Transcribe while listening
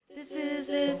is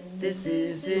it, this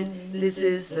is it, this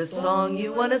is the song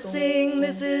you wanna sing.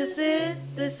 This is it,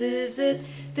 this is it,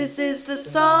 this is the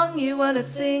song you wanna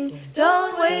sing.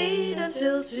 Don't wait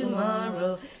until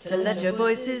tomorrow to let your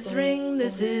voices ring.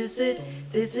 This is it,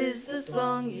 this is the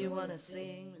song you wanna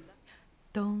sing.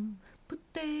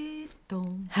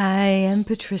 Hi, I'm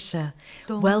Patricia.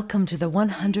 Welcome to the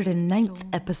 109th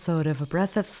episode of A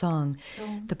Breath of Song,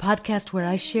 the podcast where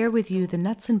I share with you the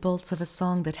nuts and bolts of a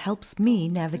song that helps me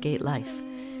navigate life.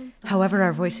 However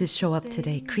our voices show up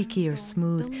today, creaky or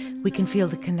smooth, we can feel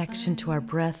the connection to our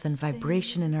breath and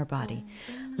vibration in our body.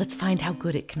 Let's find how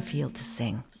good it can feel to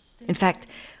sing. In fact,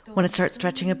 want to start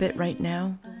stretching a bit right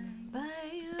now?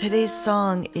 Today's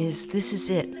song is This Is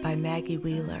It by Maggie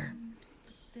Wheeler.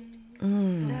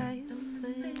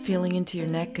 Feeling into your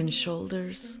neck and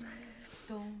shoulders.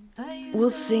 We'll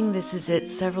sing This Is It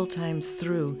several times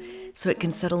through so it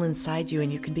can settle inside you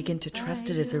and you can begin to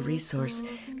trust it as a resource.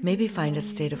 Maybe find a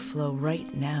state of flow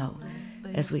right now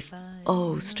as we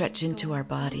stretch into our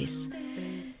bodies.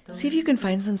 See if you can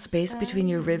find some space between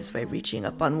your ribs by reaching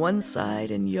up on one side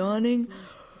and yawning.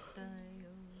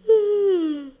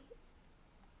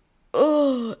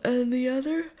 And the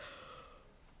other.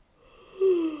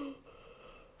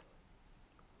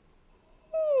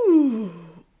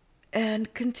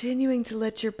 And continuing to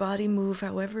let your body move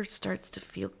however starts to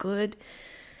feel good.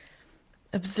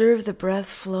 Observe the breath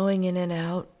flowing in and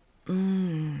out.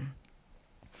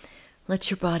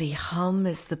 Let your body hum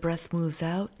as the breath moves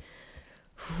out.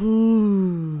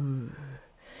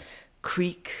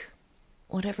 Creak,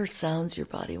 whatever sounds your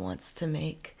body wants to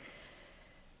make.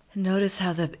 Notice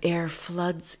how the air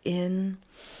floods in,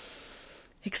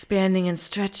 expanding and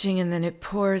stretching, and then it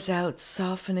pours out,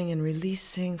 softening and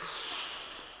releasing.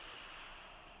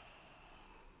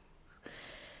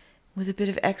 With a bit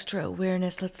of extra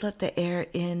awareness, let's let the air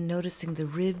in, noticing the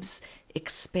ribs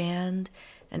expand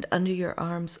and under your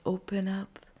arms open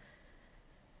up.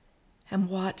 And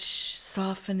watch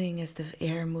softening as the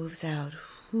air moves out.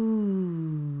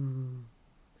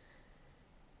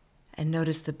 And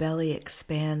notice the belly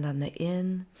expand on the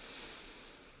in.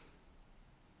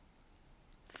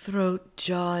 Throat,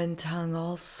 jaw, and tongue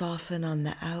all soften on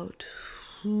the out.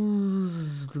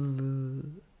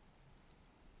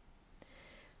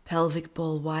 Pelvic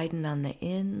bowl widen on the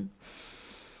in.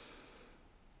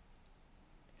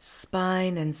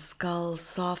 Spine and skull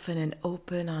soften and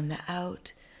open on the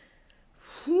out.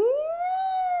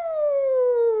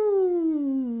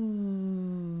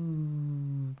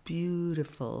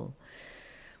 Beautiful.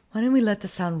 Why don't we let the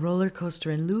sound roller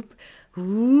coaster and loop?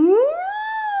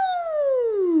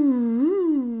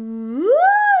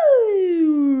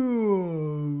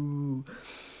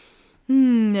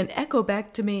 And echo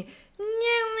back to me.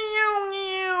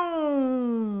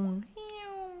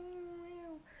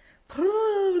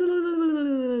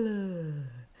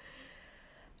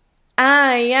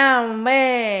 Ayame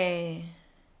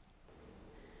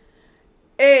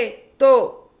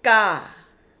etoka.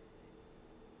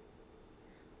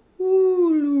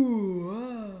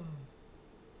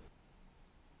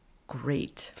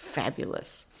 Great,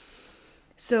 fabulous.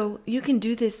 So you can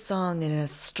do this song in a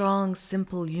strong,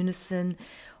 simple unison,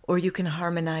 or you can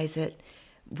harmonize it.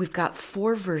 We've got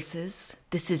 4 verses.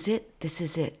 This is it, this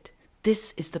is it.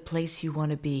 This is the place you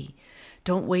want to be.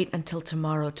 Don't wait until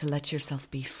tomorrow to let yourself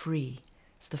be free.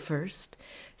 It's the first.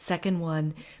 Second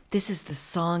one, this is the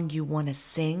song you want to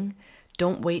sing.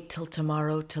 Don't wait till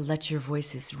tomorrow to let your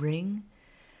voices ring.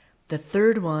 The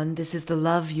third one, this is the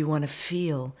love you want to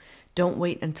feel. Don't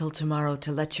wait until tomorrow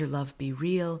to let your love be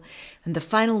real. And the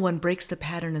final one breaks the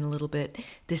pattern in a little bit.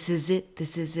 This is it,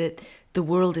 this is it. The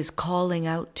world is calling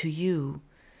out to you.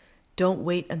 Don't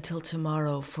wait until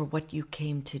tomorrow for what you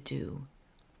came to do.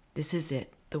 This is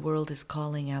it. The world is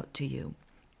calling out to you.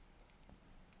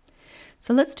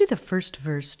 So let's do the first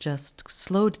verse just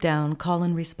slowed down, call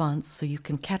and response, so you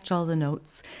can catch all the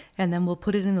notes, and then we'll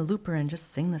put it in the looper and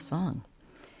just sing the song.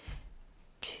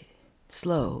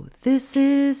 Slow. This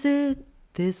is it,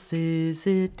 this is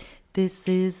it, this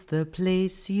is the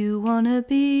place you wanna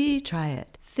be. Try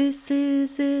it. This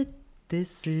is it,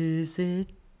 this is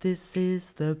it, this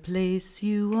is the place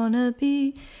you wanna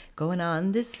be. Going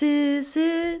on. This is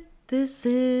it, this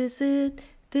is it,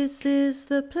 this is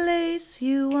the place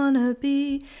you wanna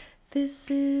be.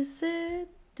 This is it,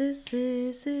 this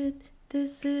is it,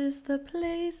 this is the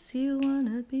place you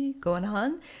wanna be. Going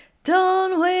on.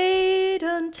 Don't wait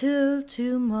until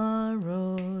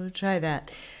tomorrow. Try that.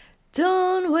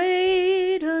 Don't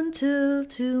wait until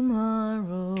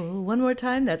tomorrow. One more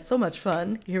time. That's so much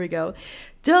fun. Here we go.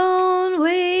 Don't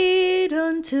wait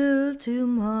until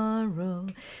tomorrow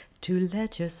to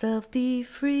let yourself be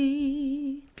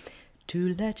free.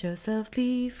 To let yourself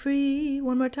be free.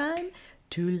 One more time.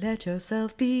 To let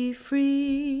yourself be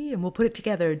free. And we'll put it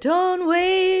together. Don't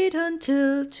wait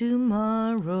until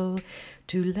tomorrow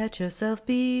to let yourself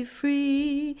be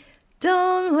free.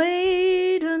 Don't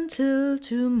wait until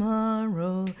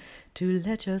tomorrow to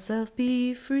let yourself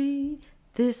be free.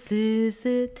 This is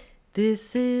it.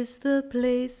 This is the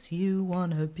place you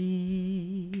wanna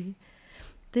be.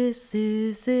 This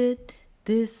is it.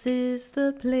 This is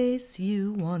the place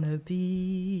you wanna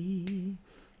be.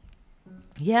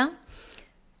 Yeah?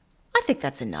 I think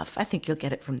that's enough. I think you'll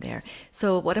get it from there.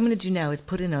 So what I'm going to do now is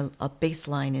put in a bass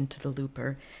line into the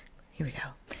looper. Here we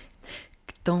go.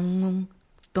 Dong,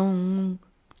 dong,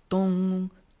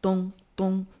 dong, dong,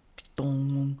 dong, dong,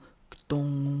 dong,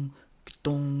 dong,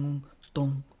 dong,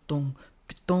 dong,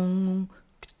 dong, dong,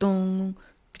 dong,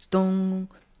 dong,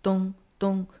 dong, dong,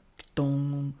 dong,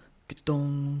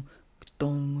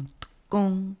 dong, gong,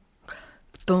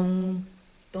 dong,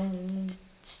 dong,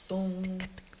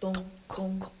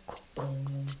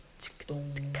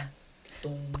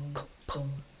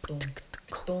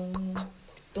 dong,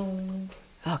 dong.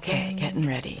 Okay, getting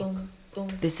ready.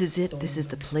 This is it. This is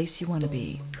the place you want to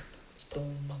be.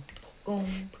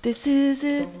 This is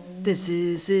it. This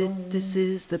is it. This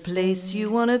is the place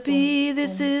you want to be.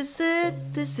 This is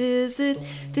it. This is it.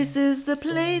 This is the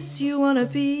place you want to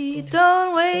be.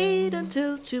 Don't wait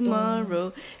until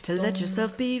tomorrow to let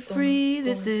yourself be free.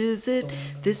 This is it.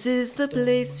 This is the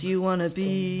place you want to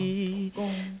be.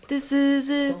 This is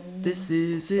it. This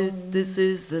is it. This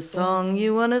is the song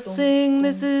you want to sing.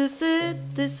 This is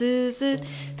it. This is it.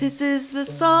 This is the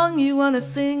song you want to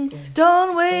sing.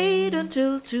 Don't wait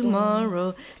until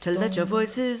tomorrow to let your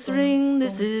voices ring.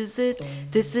 This is it.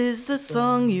 This is the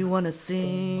song you want to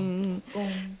sing.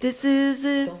 This is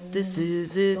it. This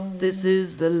is it. This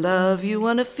is the love you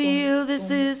want to feel. This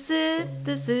is it.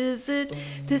 This is it.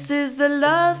 This is the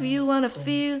love you want to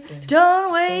feel.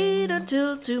 Don't wait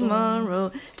until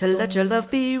tomorrow to let your love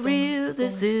be real.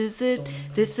 This is it.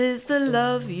 This is the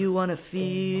love you want to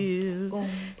feel.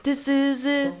 This is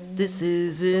it. This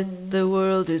is it. The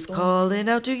world is calling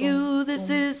out to you. This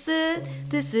is it.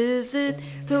 This is it.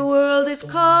 The world is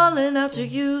calling out to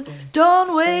you.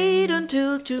 Don't wait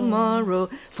until tomorrow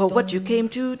for what you came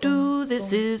to do.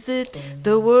 This is it.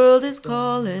 The world is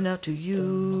calling out to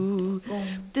you.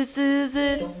 This is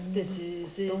it. This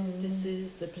is it. This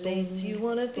is the place you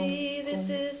want to be. This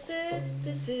is it.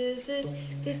 This is it.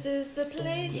 This is the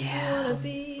place you want to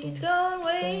be. Don't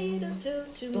wait until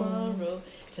tomorrow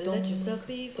to let yourself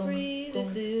be free.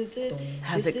 This is it.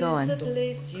 How's it going? This is the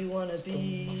place you want to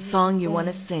be. Song you want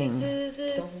to sing. This is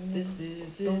it. This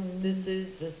is it. This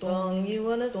is the song you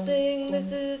want to sing.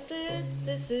 This is it.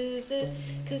 This is it.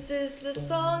 This is the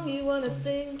song you want to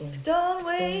sing. Don't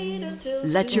wait until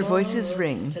let your voices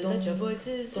ring. To let your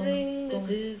voices ring. This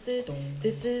is it.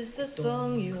 This is the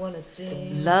song you want to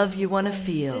sing. Love you want to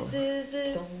feel. This is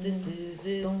it. This is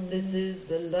it. This is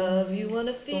the love you want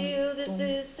to feel. This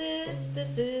is it.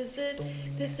 This is it.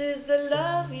 This is the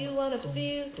love you want to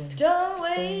feel. Don't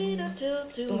wait until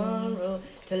tomorrow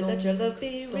to let your love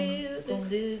be real.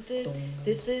 This is it.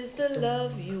 This is the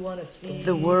love you want to feel.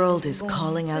 The world is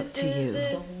calling out to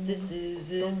you. This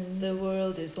is it. The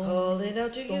world is calling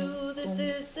out to you. This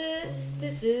is it.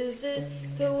 This is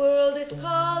it. The world is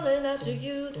calling out to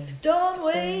you. Don't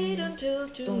wait until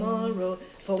tomorrow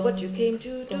for what you came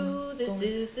to do. This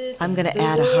is it. I'm going to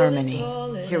add a harmony.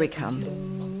 Here we come.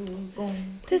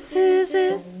 This is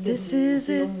it, this is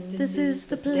it, this is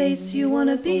the place you want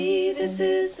to be. This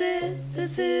is it,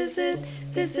 this is it,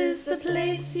 this is the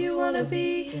place you want to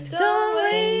be. Don't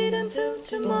wait until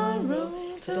tomorrow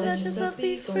to let yourself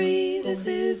be free. This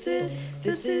is it,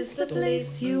 this is the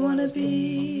place you want to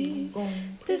be.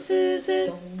 This is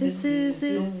it, this is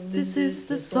it, this is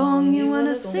the song you want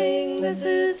to sing. This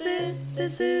is it,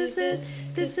 this is it,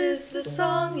 this is the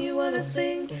song you want to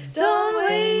sing. Don't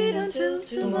wait until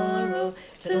tomorrow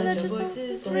to let your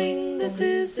voices ring. This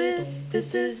is it,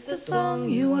 this is the song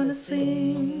you want to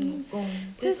sing.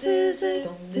 This is it,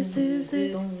 this is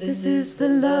it, this is the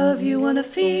love you want to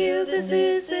feel. This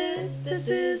is it, this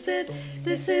is it,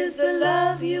 this is the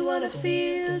love you want to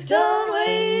feel. Don't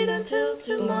wait until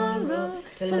tomorrow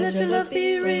to let your love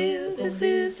be real. This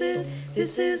is it,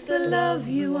 this is the love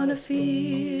you want to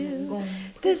feel.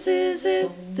 This is it,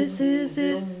 this is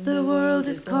it, the world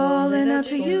is calling out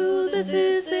to you. This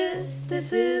is it,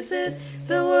 this is it,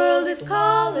 the world is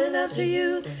calling out to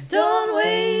you. Don't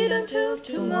wait until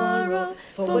tomorrow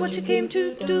for what you came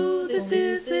to do. This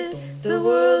is it, the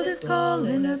world is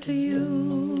calling out to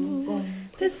you.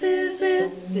 This is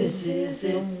it, this is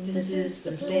it, this is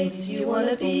the place you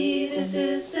wanna be. This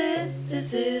is it,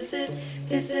 this is it,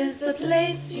 this is the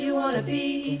place you wanna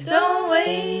be. Don't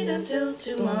wait until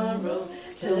tomorrow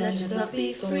to let yourself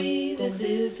be free. This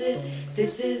is it,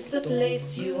 this is the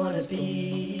place you wanna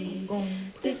be.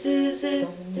 This is it,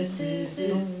 this is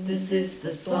it, this is the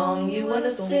song you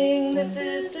wanna sing. This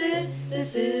is it,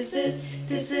 this is it,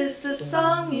 this is the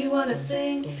song you wanna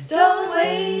sing. Don't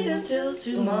wait until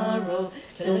tomorrow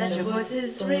to let your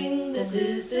voices ring. This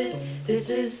is it, this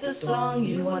is the song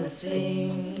you wanna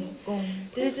sing.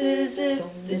 This is it,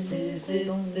 this is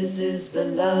it, this is the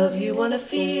love you wanna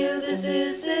feel. This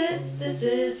is it, this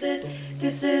is it,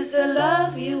 this is the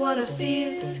love you wanna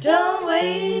feel. Don't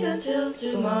wait until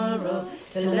tomorrow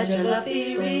to let your love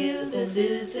be real. This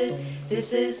is it,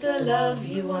 this is the love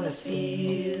you wanna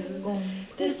feel.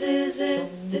 This is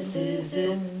it, this is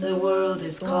it, the world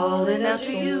is calling out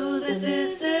to you. This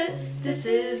is it, this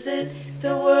is it,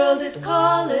 the world is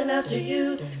calling out to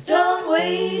you. Don't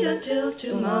wait until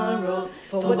tomorrow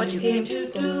for what you came to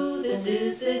do. This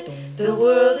is it, the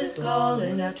world is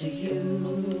calling out to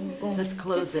you. Let's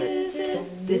close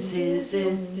it. This is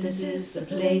it, this is the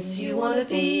place you wanna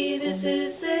be. This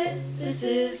is it, this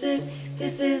is it,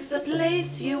 this is the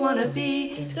place you wanna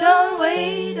be. Don't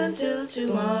wait until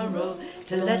tomorrow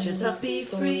to let yourself be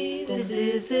free. This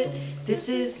is it, this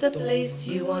is the place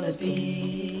you wanna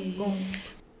be.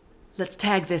 Let's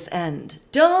tag this end.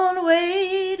 Don't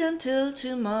wait until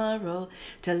tomorrow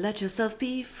to let yourself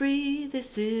be free.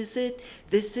 This is it,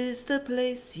 this is the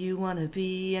place you wanna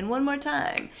be. And one more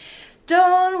time.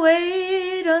 Don't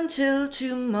wait until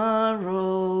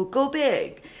tomorrow. Go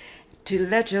big. To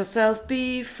let yourself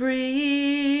be free.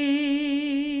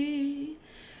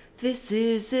 This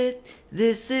is it,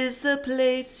 this is the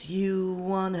place you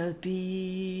wanna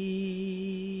be.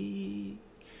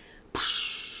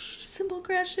 Cymbal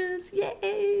crashes,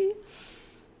 yay!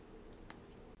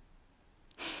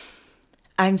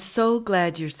 I'm so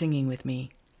glad you're singing with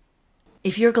me.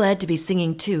 If you're glad to be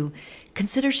singing too,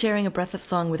 consider sharing a Breath of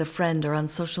Song with a friend or on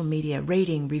social media,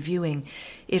 rating, reviewing.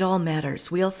 It all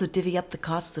matters. We also divvy up the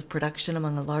costs of production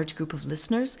among a large group of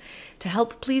listeners. To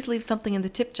help, please leave something in the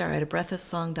tip jar at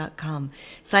abreathofsong.com.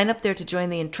 Sign up there to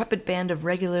join the intrepid band of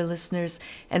regular listeners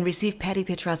and receive Patty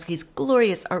Pietrowski's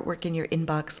glorious artwork in your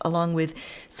inbox, along with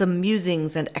some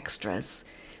musings and extras.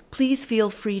 Please feel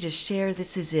free to share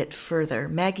This Is It further.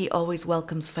 Maggie always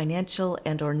welcomes financial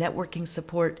and or networking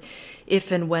support if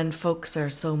and when folks are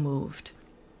so moved.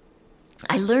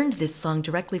 I learned this song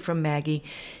directly from Maggie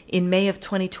in May of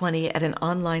 2020 at an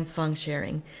online song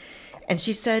sharing. And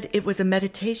she said it was a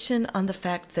meditation on the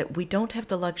fact that we don't have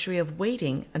the luxury of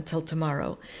waiting until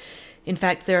tomorrow. In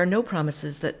fact, there are no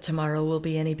promises that tomorrow will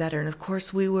be any better. And of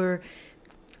course, we were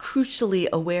crucially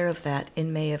aware of that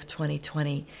in May of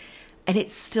 2020. And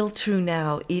it's still true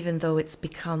now, even though it's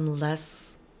become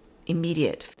less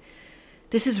immediate.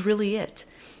 This is really it.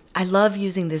 I love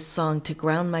using this song to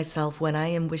ground myself when I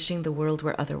am wishing the world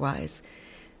were otherwise,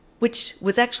 which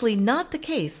was actually not the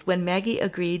case when Maggie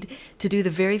agreed to do the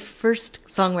very first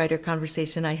songwriter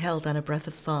conversation I held on A Breath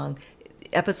of Song,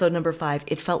 episode number 5.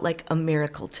 It felt like a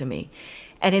miracle to me.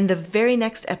 And in the very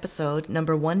next episode,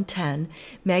 number 110,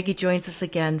 Maggie joins us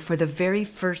again for the very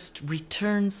first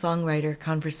return songwriter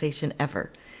conversation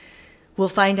ever. We'll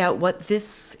find out what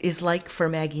this is like for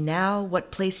Maggie now,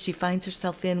 what place she finds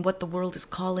herself in, what the world is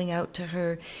calling out to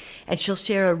her, and she'll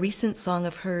share a recent song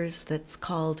of hers that's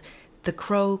called The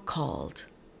Crow Called.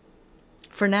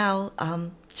 For now,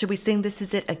 should we sing This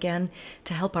Is It again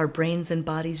to help our brains and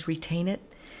bodies retain it?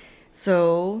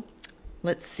 So,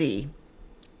 let's see.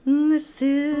 This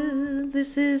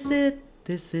is it,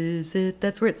 this is it.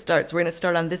 That's where it starts. We're going to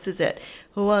start on This Is It.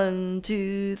 1,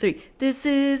 2, 3. This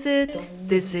is it,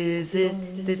 this is it,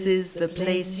 this is the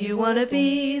place you want to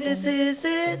be. This is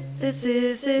it, this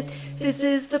is it, this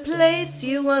is the place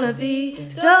you want to be.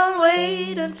 Don't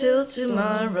wait until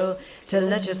tomorrow to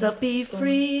let yourself be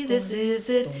free. This is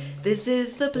it, this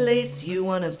is the place you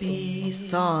want to be.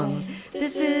 Song.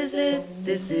 This is it,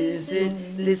 this is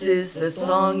it, this is the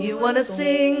song you want to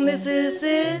sing. This is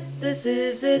it, this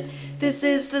is it, this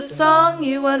is the song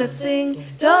you want to sing.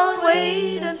 Don't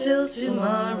wait until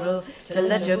tomorrow to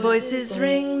let your voices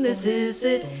ring. This is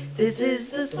it, this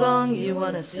is the song you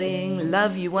want to sing.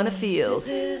 Love you want to feel. This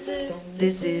is it,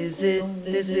 this is it,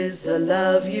 this is the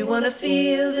love you want to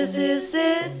feel. This is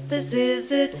it, this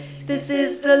is it, this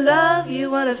is the love you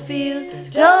want to feel.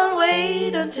 Don't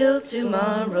wait until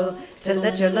tomorrow to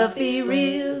let your love be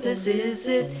real. This is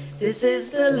it, This is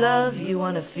the love you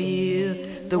want to feel.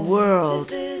 The world.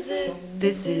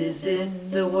 This is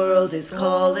it. The world is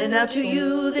calling out to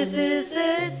you. This is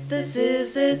it. This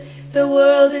is it. The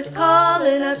world is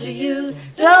calling out to you.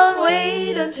 Don't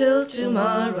wait until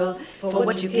tomorrow for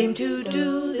what you came to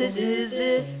do. This is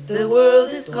it. The world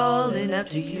is calling out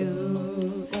to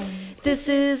you. This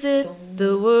is it.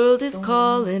 The world is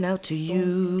calling out to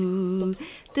you.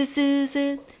 This is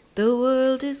it. The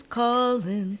world is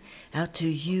calling out to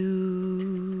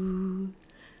you.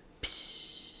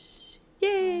 Psh.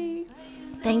 Yay!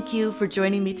 Thank you for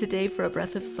joining me today for A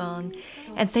Breath of Song.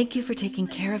 And thank you for taking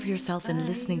care of yourself and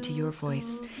listening to your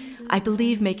voice. I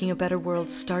believe making a better world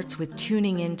starts with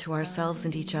tuning in to ourselves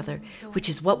and each other, which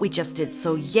is what we just did.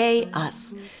 So yay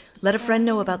us. Let a friend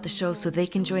know about the show so they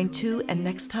can join too. And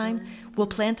next time, we'll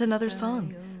plant another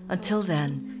song. Until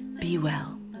then, be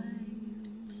well.